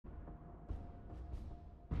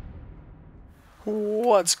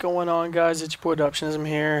What's going on, guys? It's your boy Adoptionism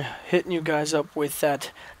here, hitting you guys up with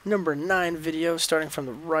that number 9 video starting from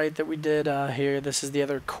the right that we did here. This is the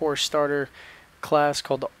other core starter class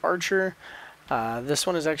called the Archer. This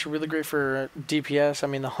one is actually really great for DPS. I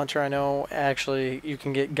mean, the Hunter, I know, actually you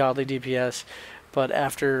can get godly DPS, but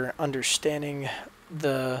after understanding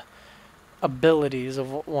the abilities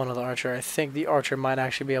of one of the Archer, I think the Archer might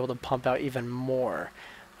actually be able to pump out even more,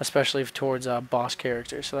 especially towards boss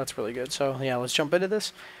characters, so that's really good. So yeah, let's jump into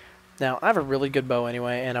this. Now, I have a really good bow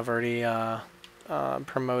anyway, and I've already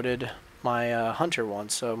promoted my Hunter one,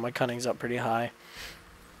 so my cunning's up pretty high.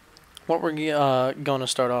 What we're going to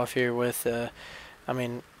start off here with, I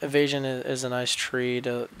mean, evasion is a nice tree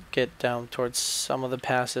to get down towards some of the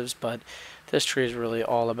passives, but this tree is really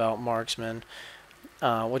all about marksman.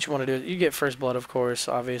 What you want to do is you get first blood, of course,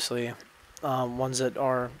 obviously. Ones that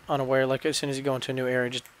are unaware, like as soon as you go into a new area,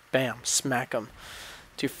 just bam, smack them.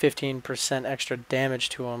 Do 15% extra damage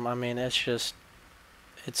to them. I mean, it's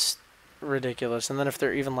ridiculous. And then if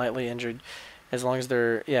they're even lightly injured, as long as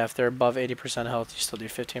if they're above 80% health, you still do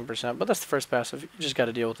 15%. But that's the first passive. You just got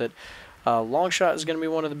to deal with it. Long shot is going to be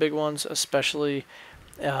one of the big ones, especially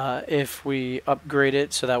if we upgrade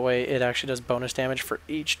it so that way it actually does bonus damage for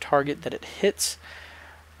each target that it hits.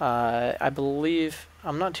 I believe,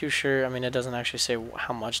 I'm not too sure, I mean it doesn't actually say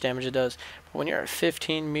how much damage it does, but when you're at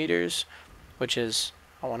 15 meters, which is,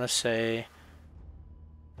 I want to say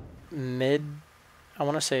from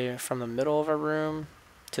the middle of a room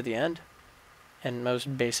to the end, and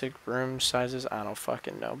most basic room sizes, I don't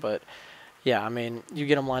fucking know, but yeah, I mean, you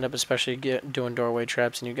get them lined up, especially doing doorway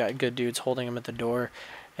traps, and you got good dudes holding them at the door,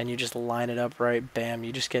 and you just line it up right, bam,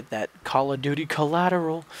 you just get that Call of Duty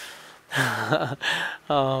collateral. Yeah,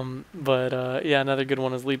 another good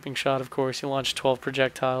one is leaping shot, of course. You launch 12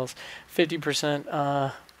 projectiles,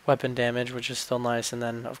 50% weapon damage, which is still nice, and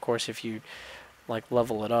then, of course, if you like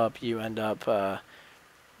level it up, you end up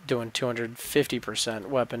doing 250%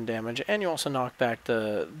 weapon damage, and you also knock back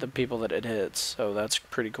the people that it hits, so that's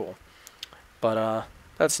pretty cool. But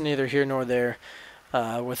that's neither here nor there.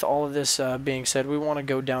 With all of this being said, we want to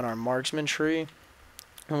go down our marksman tree.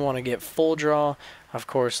 We want to get full draw. Of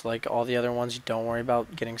course, like all the other ones, you don't worry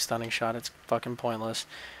about getting stunning shot. It's fucking pointless.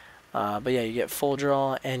 But yeah, you get full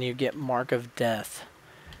draw and you get mark of death.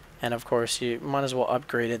 And of course, you might as well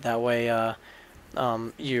upgrade it. That way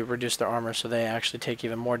you reduce their armor so they actually take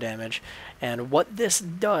even more damage. And what this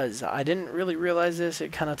does, I didn't really realize this.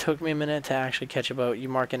 It kind of took me a minute to actually catch about. You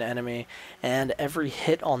mark an enemy, and every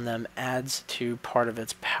hit on them adds to part of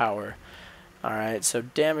its power. Alright, so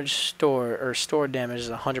damage stored damage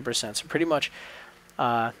is 100%. So pretty much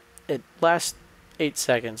it lasts 8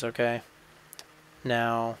 seconds, okay?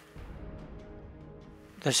 Now,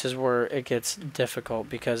 this is where it gets difficult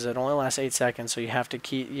because it only lasts 8 seconds, so you have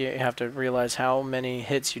to realize how many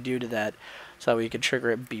hits you do to that so that you can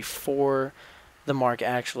trigger it before the mark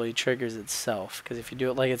actually triggers itself. Because if you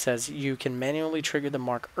do it like it says, you can manually trigger the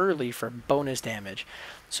mark early for bonus damage.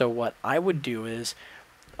 So what I would do is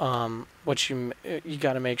you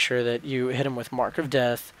got to make sure that you hit him with mark of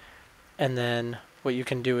death, and then what you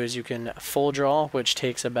can do is you can full draw, which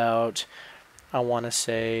takes about, I want to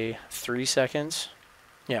say 3 seconds.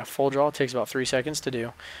 Yeah, full draw takes about 3 seconds to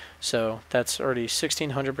do, so that's already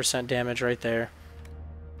 1600% damage right there.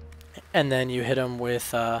 And then you hit him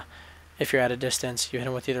with if you're at a distance, you hit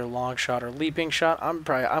him with either long shot or leaping shot. I'm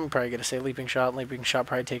probably gonna say leaping shot. Leaping shot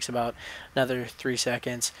probably takes about another 3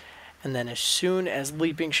 seconds. And then as soon as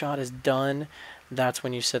leaping shot is done, that's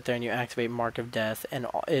when you sit there and you activate mark of death, and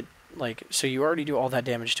so you already do all that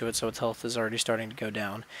damage to it, so its health is already starting to go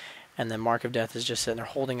down. And then mark of death is just sitting there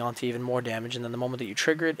holding on to even more damage, and then the moment that you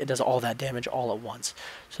trigger it, it does all that damage all at once.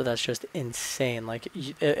 So that's just insane. Like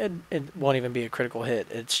it won't even be a critical hit.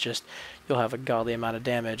 It's just you'll have a godly amount of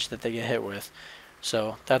damage that they get hit with.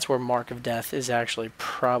 So that's where mark of death is actually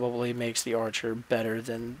probably makes the Archer better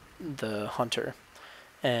than the Hunter.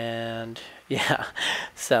 And yeah,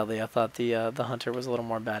 sadly I thought the Hunter was a little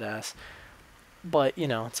more badass, but you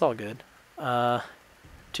know, it's all good. When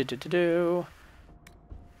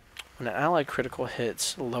an ally critical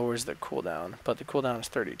hits, lowers the cooldown, but the cooldown is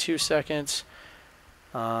 32 seconds.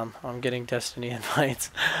 I'm getting Destiny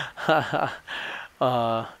invites.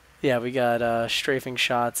 Yeah, we got strafing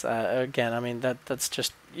shots. Again, I mean that's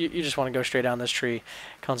just you just want to go straight down this tree,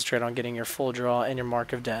 concentrate on getting your full draw and your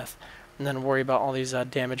mark of death, and then worry about all these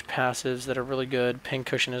damage passives that are really good. Pin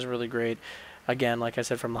cushion is really great. Again, like I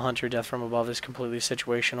said, from the Hunter, death from above is completely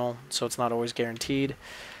situational, so it's not always guaranteed.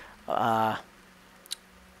 Don't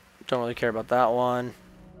really care about that one.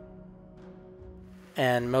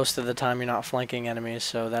 And most of the time you're not flanking enemies,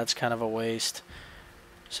 so that's kind of a waste.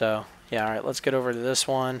 So Yeah, alright, let's get over to this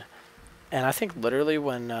one. And I think literally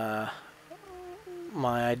when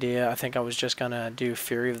my idea, I think I was just gonna do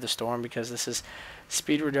Fury of the Storm because this is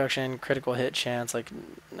speed reduction, critical hit chance, like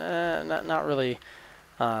not really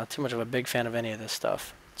too much of a big fan of any of this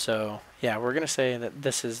stuff. So yeah, we're gonna say that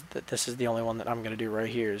this is the only one that I'm gonna do right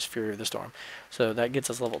here is Fury of the Storm. So that gets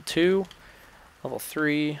us level 2, level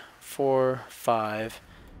 3, 4, 5,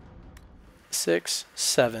 6,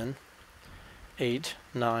 7, 8,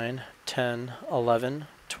 9, 10, 11,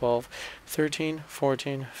 12, 13,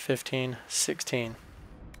 14, 15, 16.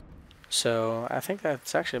 So I think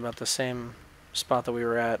that's actually about the same spot that we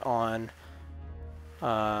were at on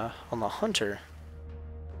the Hunter.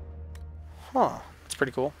 Huh, that's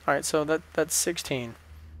pretty cool. Alright, so that's 16.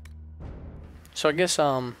 So I guess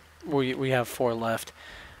we have 4 left.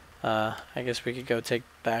 I guess we could go take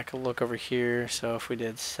back a look over here. So if we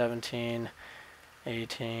did 17,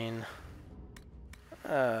 18,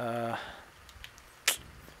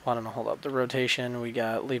 I don't know, hold up. The rotation, we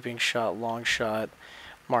got leaping shot, long shot,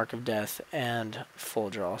 mark of death, and full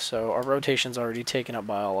draw. So our rotation's already taken up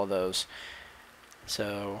by all of those.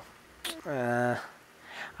 So I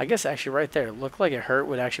guess actually right there, look like it hurt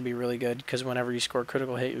would actually be really good because whenever you score a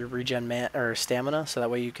critical hit, you regen or stamina, so that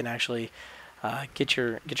way you can actually get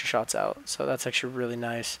your shots out. So that's actually really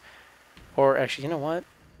nice. Or actually, you know what?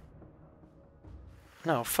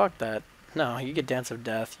 No, fuck that. No, you get Dance of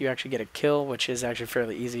Death. You actually get a kill, which is actually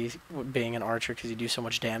fairly easy being an archer because you do so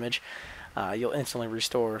much damage. You'll instantly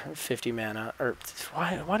restore 50 mana. Or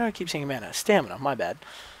why do I keep saying mana? Stamina, my bad.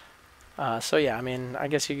 So yeah, I mean, I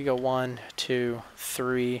guess you could go 1, 2,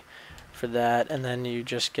 3 for that, and then you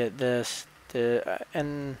just get this.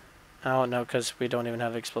 And I don't know because we don't even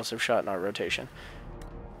have explosive shot in our rotation.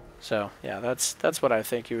 So yeah, that's what I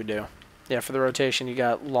think you would do. Yeah, for the rotation, you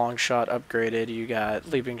got long shot upgraded, you got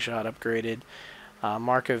leaping shot upgraded,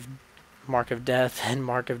 mark of death and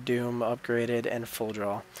mark of doom upgraded, and full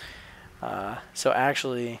draw. So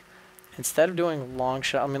actually, instead of doing long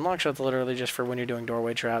shot, I mean long shot's literally just for when you're doing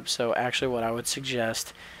doorway traps. So actually, what I would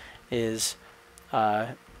suggest is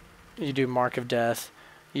you do mark of death,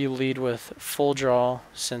 you lead with full draw,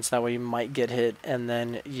 since that way you might get hit, and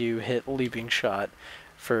then you hit leaping shot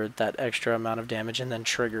for that extra amount of damage, and then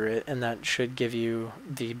trigger it, and that should give you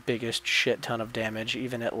the biggest shit ton of damage,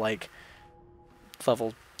 even at like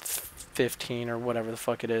level 15 or whatever the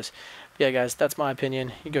fuck it is. But yeah, guys, that's my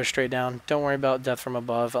opinion. You go straight down. Don't worry about death from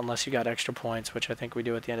above unless you got extra points, which I think we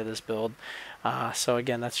do at the end of this build. So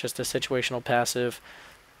again, that's just a situational passive.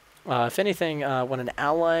 If anything, when an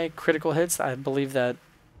ally critical hits, I believe that...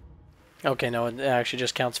 Okay, no, it actually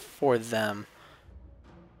just counts for them.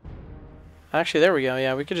 Actually, there we go.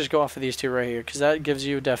 Yeah, we could just go off of these two right here, because that gives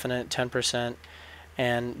you a definite 10%,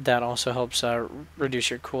 and that also helps reduce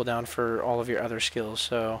your cooldown for all of your other skills.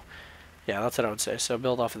 So, yeah, that's what I would say. So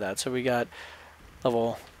build off of that. So we got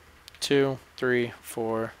level 2, 3,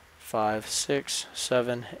 4, 5, 6,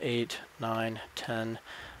 7, 8, 9, 10,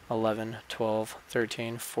 11, 12,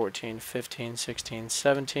 13, 14, 15, 16,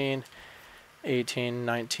 17, 18,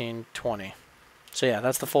 19, 20. So yeah,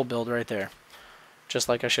 that's the full build right there. Just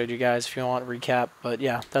like I showed you guys, if you want a recap. But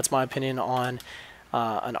yeah, that's my opinion on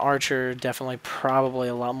an archer. Definitely probably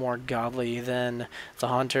a lot more godly than the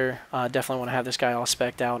hunter. Definitely want to have this guy all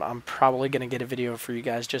spec'd out. I'm probably going to get a video for you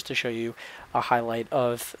guys just to show you a highlight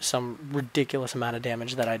of some ridiculous amount of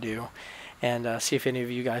damage that I do, and see if any of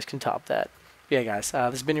you guys can top that. Yeah, guys,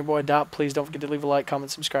 this has been your boy Dop. Please don't forget to leave a like, comment,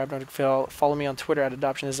 subscribe, follow me on Twitter at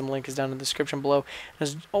Adoptionism. Link is down in the description below.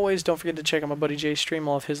 As always, don't forget to check out my buddy Jay's stream.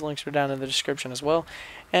 All of his links are down in the description as well.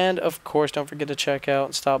 And of course, don't forget to check out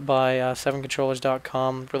and stop by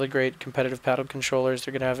 7controllers.com. Really great competitive paddle controllers.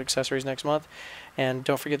 They're going to have accessories next month. And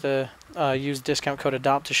don't forget to use discount code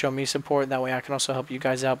ADOPT to show me support. That way I can also help you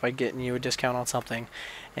guys out by getting you a discount on something.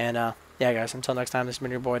 And yeah, guys, until next time, this has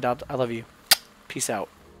been your boy Adopt. I love you. Peace out.